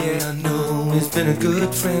 Yeah, I know he's been a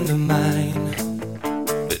good friend of mine.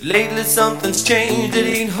 But lately something's changed, it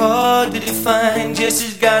ain't hard to define.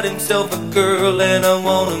 Jesse's got himself a girl and I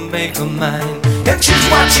wanna make her mine. And she's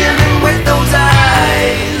watching him with those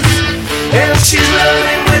eyes, and she's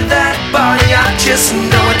loving with that body, I just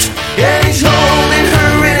know it. And he's holding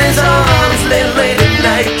her in his arms late at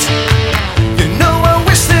night. You know I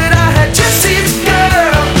wish that I had Jesse's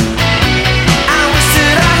girl. I wish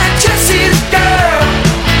that I had Jesse's girl.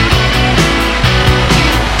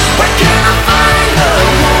 Where can I find a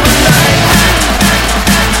woman like that?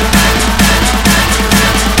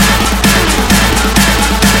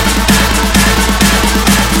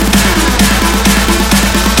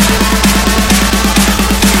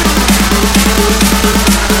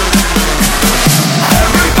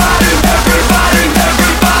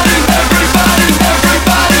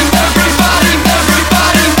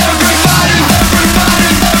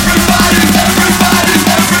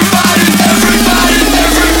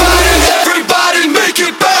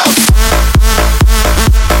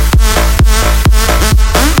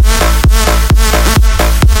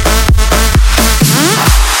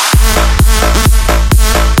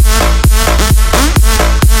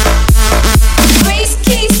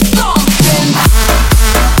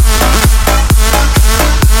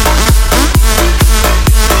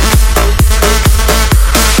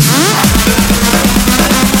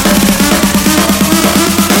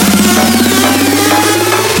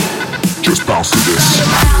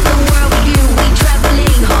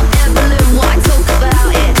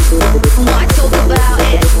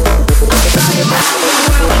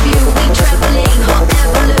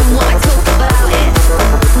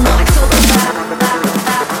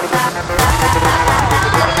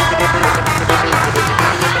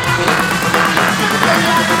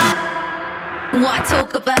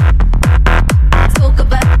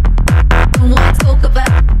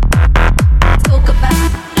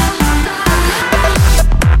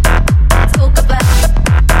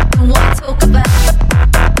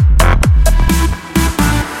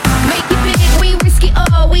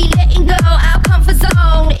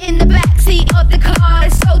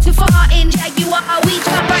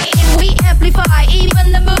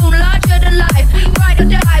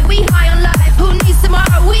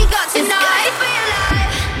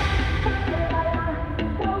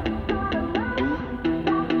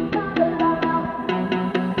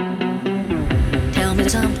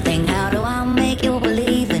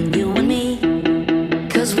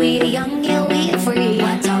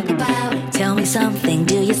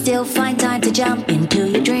 find time to jump into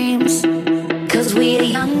your dreams. 'Cause we are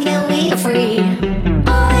young and we are free.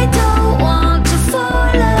 I don't want to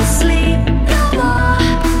fall asleep no more,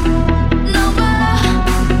 no more.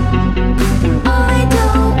 I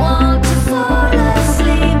don't want to fall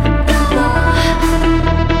asleep no more.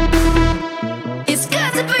 It's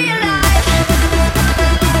good to be alive.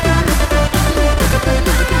 To be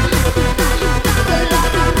alive.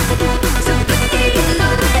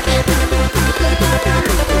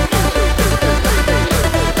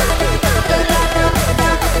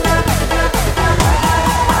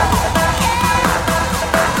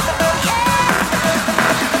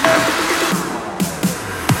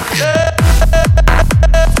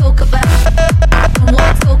 Talk about,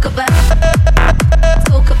 talk about,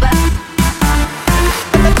 talk about,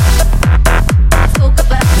 talk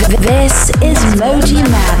about. This is Moji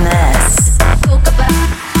Madness. Talk about.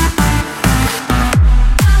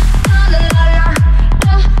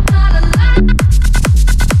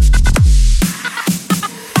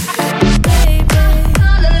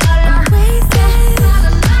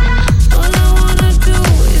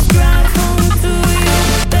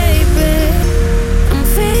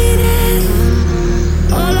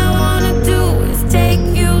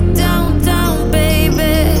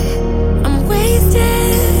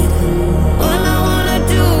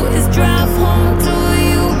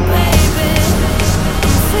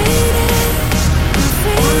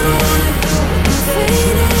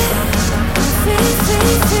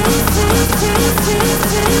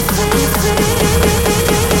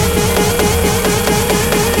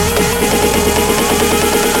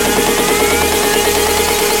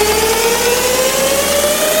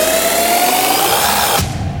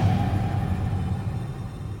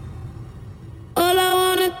 All I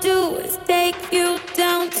wanna do is take you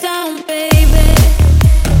downtown, baby.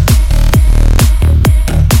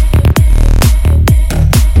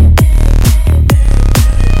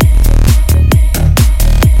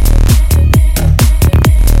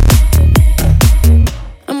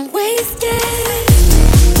 I'm wasted.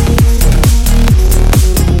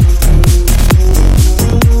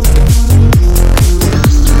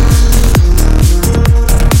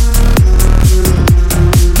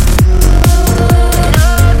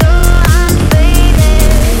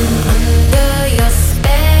 Under your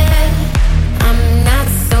spell, I'm not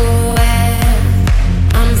so well.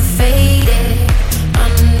 I'm faded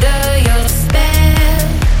under your spell.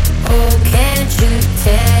 Oh, can't you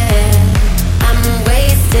tell? I'm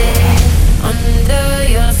wasted under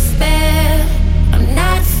your spell. I'm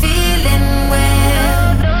not feeling well.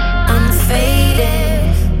 I'm faded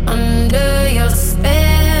under your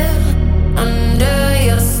spell. Under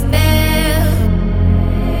your spell,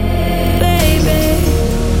 baby.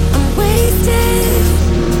 I'm wasted.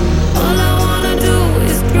 All I wanna do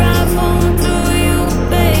is drive home to you,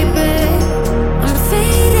 baby. I'm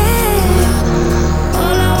faded.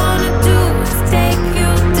 All I wanna do is take you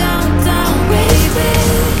downtown, baby.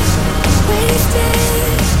 I'm wasted.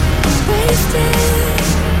 I'm wasted.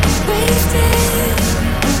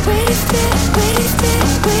 I'm wasted. I'm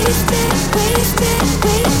wasted. Wasted.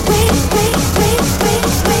 Wasted. Wasted.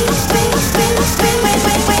 Wait.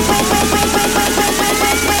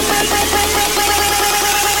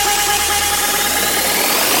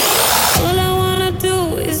 All I wanna do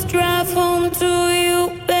is drive home to you,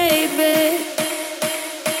 baby.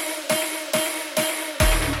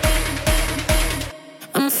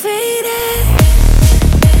 I'm faded.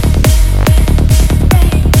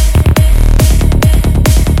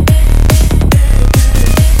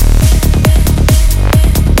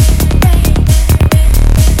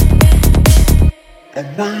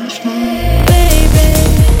 Baby,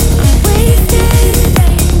 I'm wasted.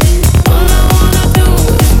 All I wanna do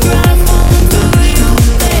is drive home to you,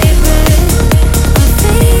 baby. I'm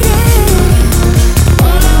faded.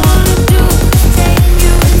 All I wanna do is take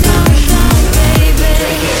you downtown, baby.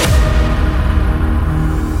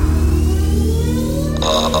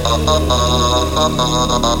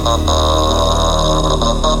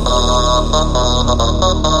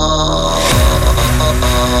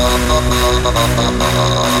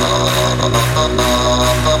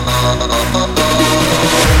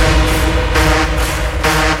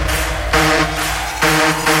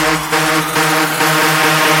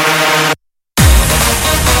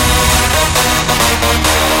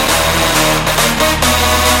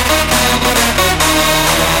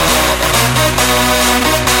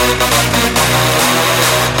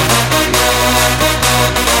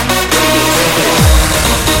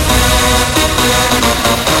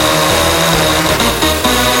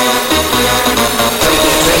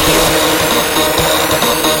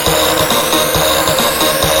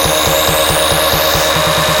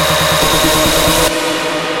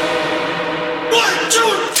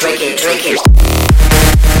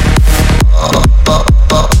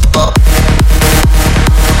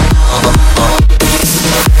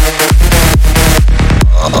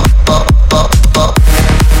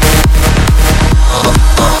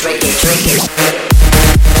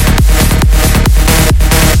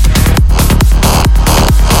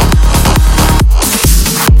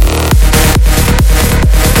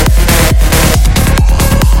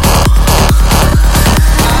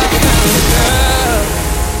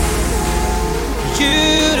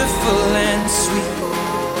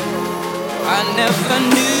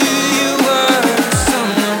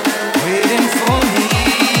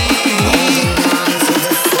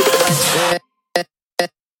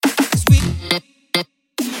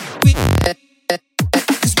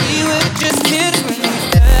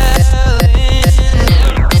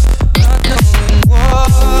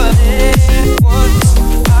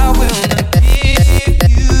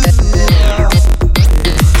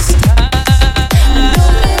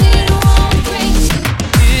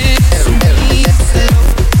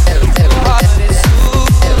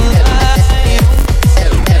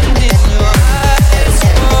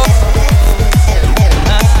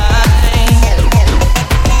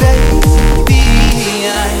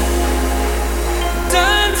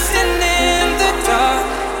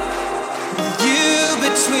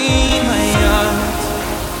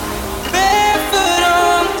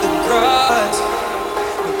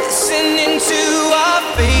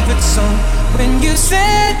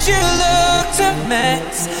 said you looked a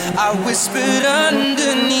mess. I whispered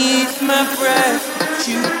underneath my breath, but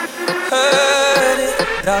you heard it.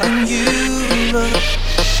 Darling, you look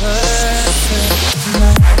perfect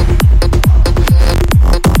tonight.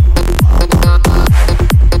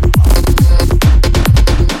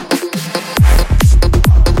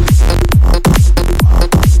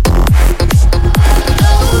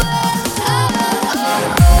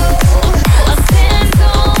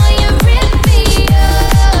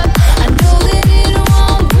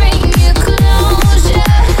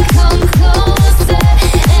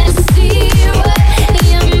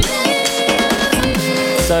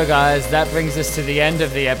 So guys, that brings us to the end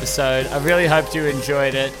of the episode. I really hope you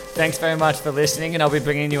enjoyed it. Thanks very much for listening, and I'll be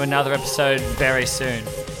bringing you another episode very soon.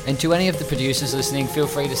 And to any of the producers listening, feel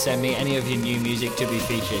free to send me any of your new music to be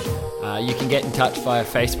featured. You can get in touch via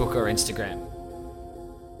Facebook or Instagram.